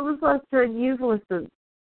 Brandy, when was the last time you've listened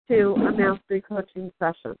to a mastery coaching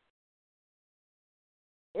session?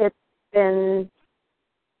 It's been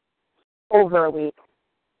over a week.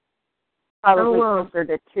 Probably closer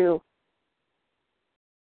to 2.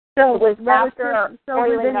 So it was after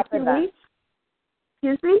within up 2 event. weeks?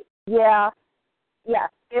 Excuse me? Yeah. Yes.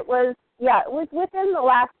 It was within the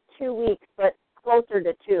last 2 weeks, but closer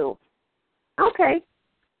to 2. Okay.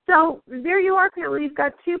 So there you are, Pamela. You've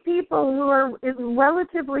got 2 people who are in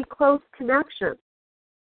relatively close connection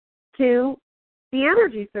to the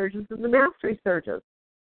energy surges and the mastery surges.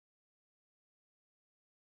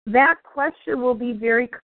 That question will be very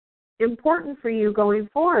important for you going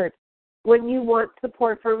forward when you want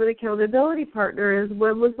support from an accountability partner, is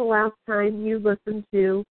when was the last time you listened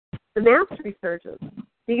to the mastery surges?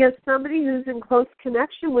 Because somebody who's in close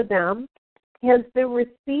connection with them has been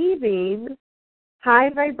receiving high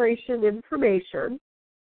vibration information,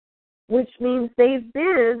 which means they've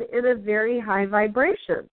been in a very high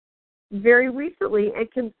vibration very recently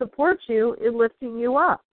and can support you in lifting you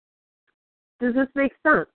up. Does this make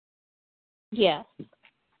sense? Yes.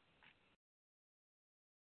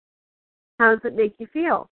 How does it make you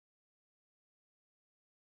feel?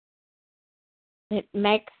 It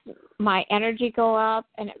makes my energy go up,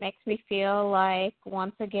 and it makes me feel like,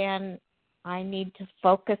 once again, I need to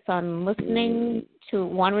focus on listening to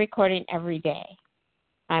one recording every day.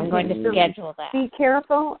 I'm going to schedule that. Be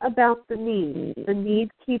careful about the need. The need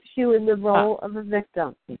keeps you in the role of a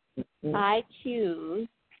victim. I choose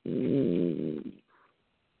to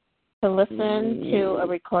listen to a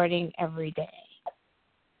recording every day.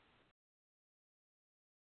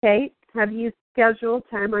 Okay, have you scheduled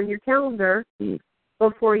time on your calendar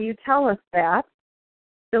before you tell us that,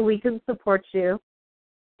 so we can support you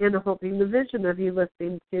in hoping the vision of you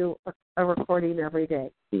listening to a recording every day?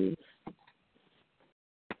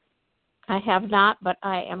 I have not, but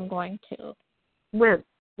I am going to. When?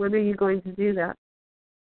 When are you going to do that?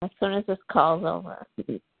 As soon as this call's over.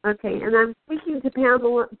 Okay, and I'm speaking to Pam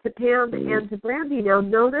and to Brandy now.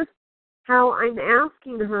 Notice how I'm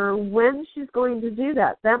asking her when she's going to do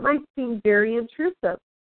that. That might seem very intrusive,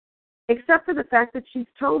 except for the fact that she's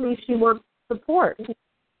told me she wants support.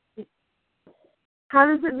 How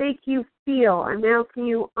does it make you feel? I'm asking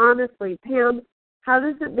you honestly, Pam, how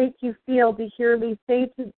does it make you feel to hear me say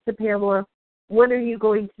to Pamela, when are you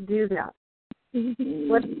going to do that?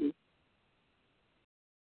 What?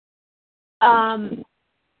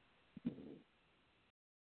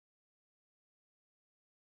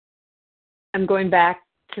 I'm going back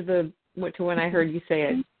to when I heard you say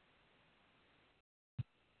it.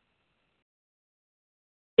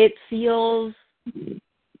 It feels,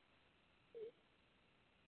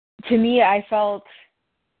 to me, I felt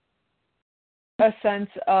a sense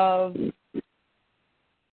of,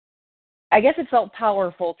 I guess it felt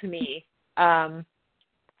powerful to me. And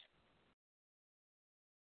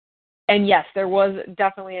yes, there was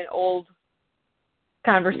definitely an old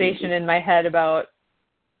conversation in my head about,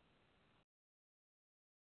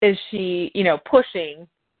 is she, pushing?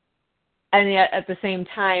 And yet at the same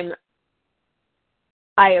time,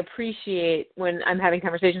 I appreciate when I'm having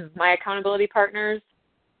conversations with my accountability partners,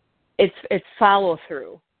 it's follow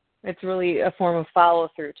through. It's really a form of follow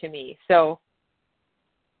through to me. So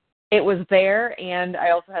it was there, and I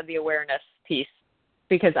also had the awareness piece,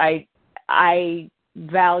 because I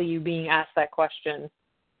value being asked that question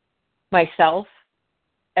myself,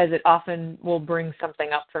 as it often will bring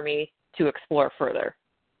something up for me to explore further.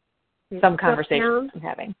 Some conversation I'm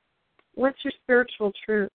having. What's your spiritual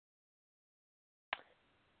truth?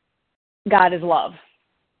 God is love.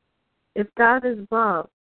 If God is love,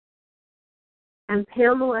 and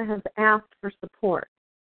Pamela has asked for support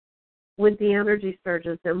with the energy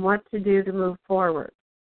surges and what to do to move forward,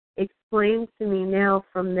 explain to me now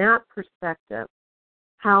from that perspective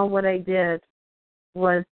how what I did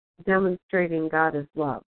was demonstrating God as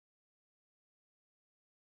love.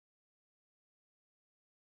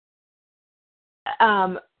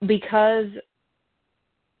 Because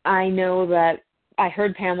I know that I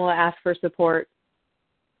heard Pamela ask for support,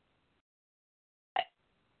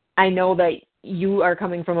 I know that you are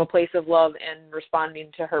coming from a place of love and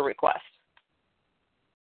responding to her request.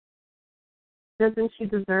 Doesn't she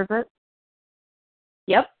deserve it?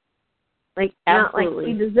 Yep. Like, absolutely. Not like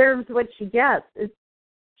she deserves what she gets.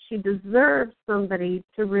 She deserves somebody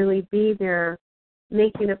to really be there,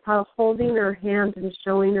 making it, holding her hand and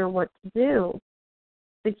showing her what to do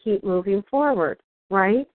to keep moving forward,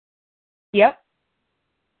 right? Yep.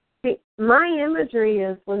 See, my imagery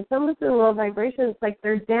is when someone's in low vibration, it's like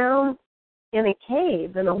they're down in a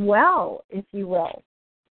cave, in a well, if you will.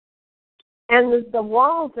 And the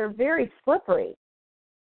walls are very slippery.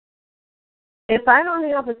 If I don't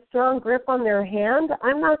have a strong grip on their hand,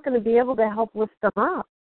 I'm not going to be able to help lift them up.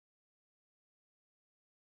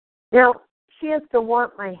 Now, she has to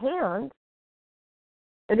want my hand,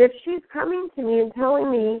 but if she's coming to me and telling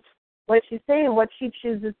me what she's saying, what she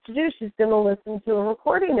chooses to do, she's going to listen to a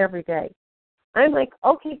recording every day. I'm like,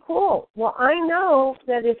 okay, cool. Well, I know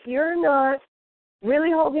that if you're not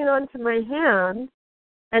really holding on to my hand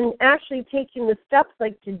and actually taking the steps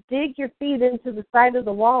like to dig your feet into the side of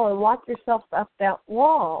the wall and walk yourself up that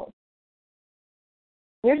wall,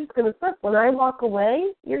 you're just going to slip. When I walk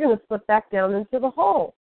away, you're going to slip back down into the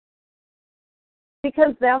hole.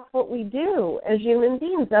 Because that's what we do as human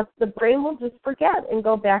beings. The brain will just forget and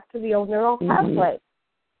go back to the old neural pathway.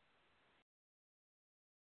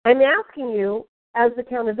 I'm asking you, as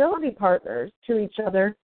accountability partners to each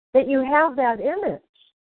other, that you have that image.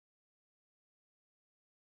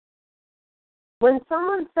 When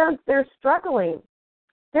someone says they're struggling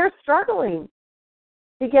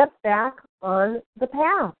to get back on the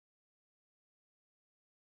path.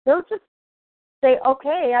 Don't just say,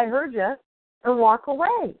 okay, I heard you, and walk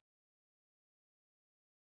away.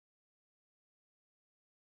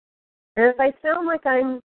 And if I sound like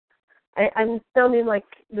I'm sounding like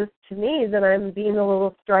this to me, then I'm being a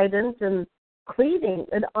little strident and pleading.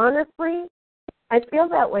 And honestly, I feel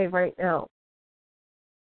that way right now.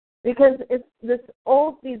 Because these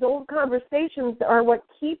old conversations are what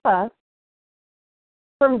keep us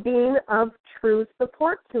from being of true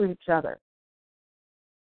support to each other.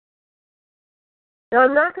 Now,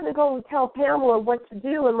 I'm not going to go and tell Pamela what to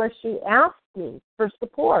do unless she asks me for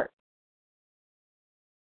support.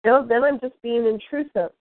 Then I'm just being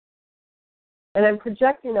intrusive, and I'm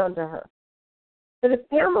projecting onto her. But if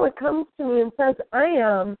Pamela comes to me and says, I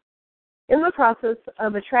am in the process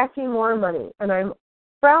of attracting more money, and I'm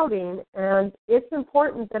sprouting, and it's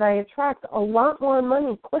important that I attract a lot more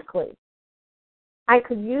money quickly, I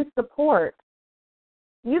could use support,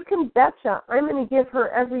 you can betcha I'm going to give her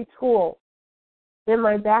every tool in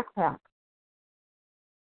my backpack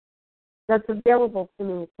that's available to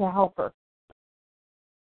me to help her.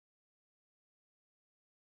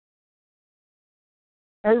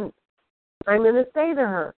 And I'm going to say to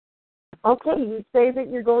her, okay, you say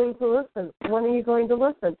that you're going to listen. When are you going to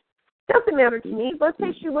listen? Doesn't matter to me. Let's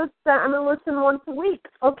say she listens, I'm going to listen once a week.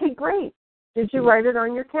 Okay, great. Did you write it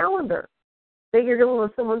on your calendar that you're going to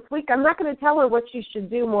listen once a week? I'm not going to tell her what she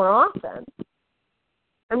should do more often.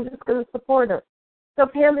 I'm just going to support her. So,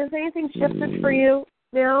 Pam, has anything shifted for you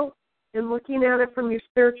now in looking at it from your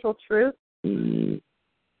spiritual truth?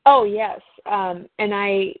 Oh, yes. And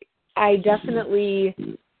I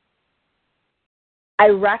definitely, I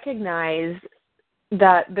recognize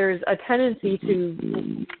that there's a tendency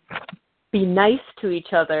to be nice to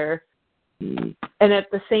each other, and at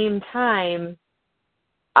the same time,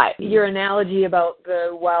 your analogy about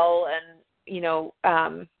the well and,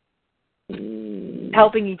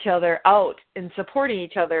 helping each other out and supporting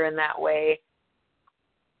each other in that way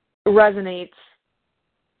resonates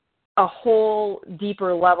a whole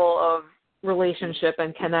deeper level of relationship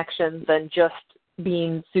and connection than just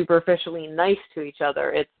being superficially nice to each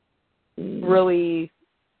other. It's really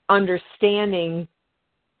understanding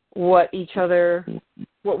what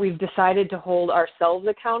we've decided to hold ourselves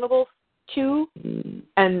accountable to,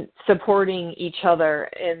 and supporting each other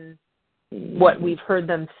in what we've heard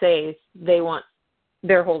them say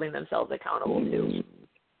they're holding themselves accountable to.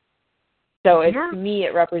 So to me,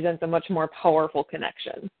 it represents a much more powerful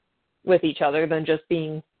connection with each other than just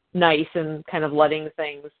being nice and kind of letting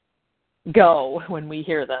things go when we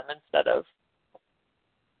hear them instead of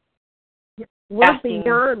we're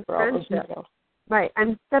beyond friendship. Right.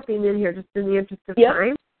 I'm stepping in here just in the interest of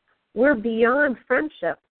time. We're beyond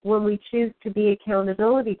friendship. when we choose to be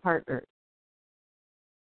accountability partners.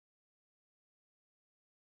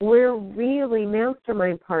 We're really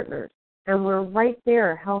mastermind partners, and we're right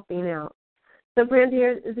there helping out. So, Brandy,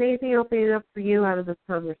 is anything opening up for you out of this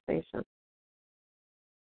conversation?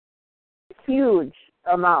 Huge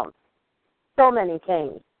amounts. So many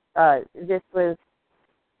things. This was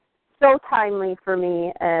so timely for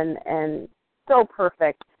me and so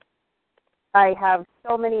perfect. I have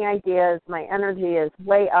so many ideas. My energy is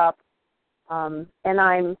way up, and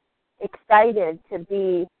I'm excited to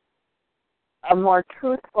be a more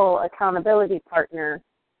truthful accountability partner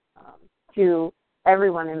to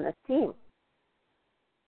everyone in this team.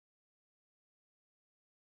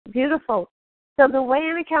 Beautiful. So the way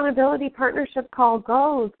an accountability partnership call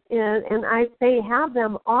goes is, and I say have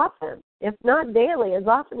them often, if not daily, as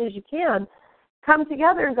often as you can, come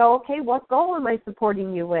together and go, okay, what goal am I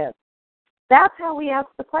supporting you with? That's how we ask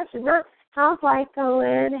the question, not how's life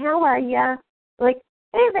going, how are you? Like,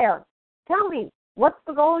 hey there, tell me, what's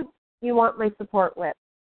the goal you want my support with?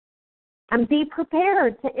 And be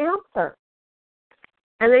prepared to answer.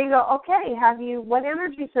 And then you go, okay, what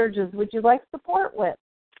energy surges would you like support with?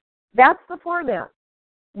 That's the format.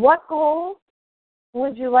 What goals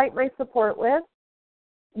would you like my support with?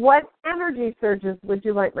 What energy surges would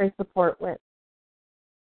you like my support with?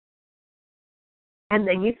 And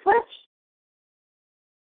then you switch.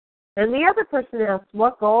 And the other person asks,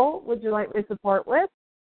 what goal would you like my support with?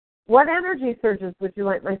 What energy surges would you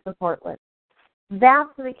like my support with?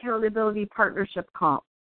 That's an accountability partnership call.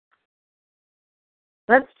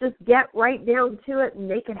 Let's just get right down to it and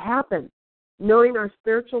make it happen, knowing our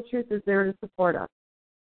spiritual truth is there to support us.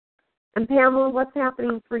 And Pamela, what's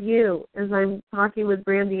happening for you as I'm talking with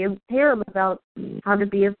Brandy and Pam about how to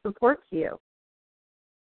be of support to you?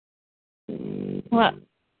 Well,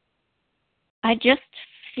 I just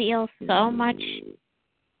feel so much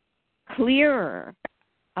clearer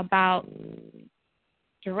about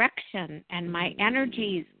direction, and my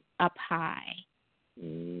energy's up high.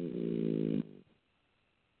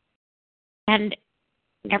 And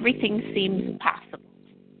everything seems possible.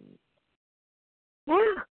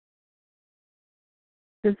 Yeah.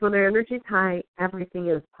 Because when our energy's high, everything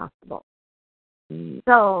is possible.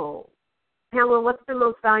 So, Pamela, what's been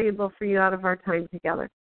most valuable for you out of our time together?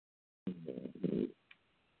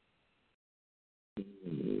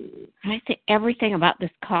 I think everything about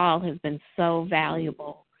this call has been so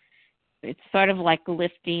valuable. It's sort of like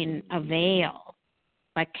lifting a veil,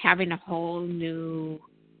 like having a whole new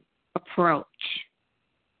approach.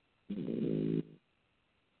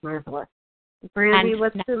 Marvelous. Brandy,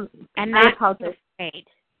 what's the... And not being afraid.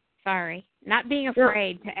 Sorry. Not being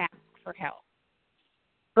afraid to ask for help.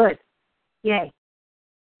 Good. Yay.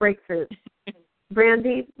 Breakthrough.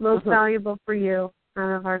 Brandy, most valuable for you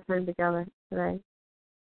out of our time together today?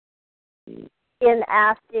 In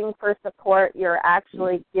asking for support, you're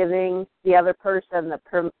actually giving the other person the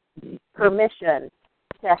permission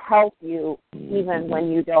to help you even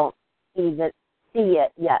when you don't even see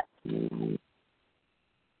it yet.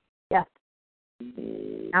 Yes.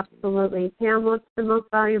 Absolutely. Pam, what's the most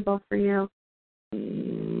valuable for you?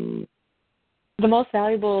 The most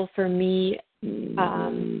valuable for me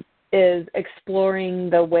is exploring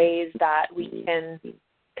the ways that we can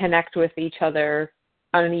connect with each other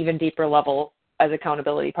on an even deeper level as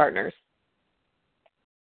accountability partners.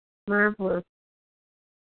 Marvelous.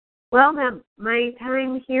 Well, then, my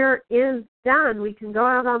time here is done. We can go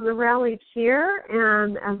out on the rally cheer,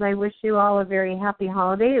 and as I wish you all a very happy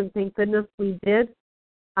holiday, and thank goodness we did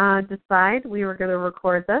decide we were going to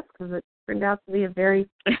record this because it turned out to be a very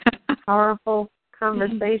powerful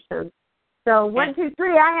conversation. So, 1, 2,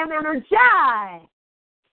 3, I am energized.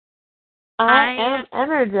 I am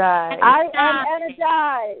energized. I am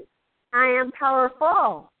energized. I am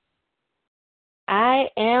powerful. I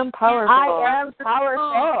am powerful. I am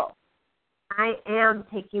powerful. I am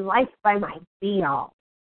taking life by my be-all.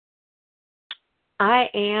 I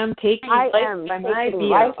am taking life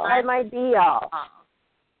by my be-all.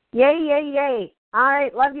 Yay, yay, yay. All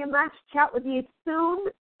right, love you much. Chat with you soon,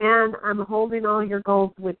 and I'm holding all your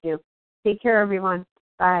goals with you. Take care, everyone.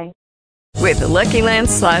 Bye. With the Lucky Land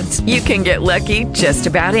Slots, you can get lucky just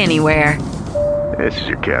about anywhere. This is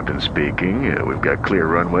your captain speaking. We've got clear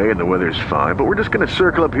runway and the weather's fine, but we're just going to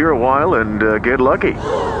circle up here a while and get lucky.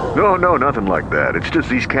 No, nothing like that. It's just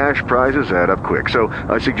these cash prizes add up quick. So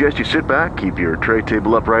I suggest you sit back, keep your tray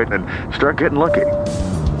table upright, and start getting lucky.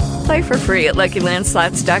 Play for free at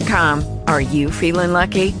LuckyLandSlots.com. Are you feeling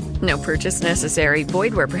lucky? No purchase necessary.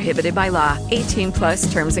 Void where prohibited by law.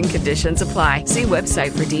 18+ terms and conditions apply. See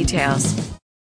website for details.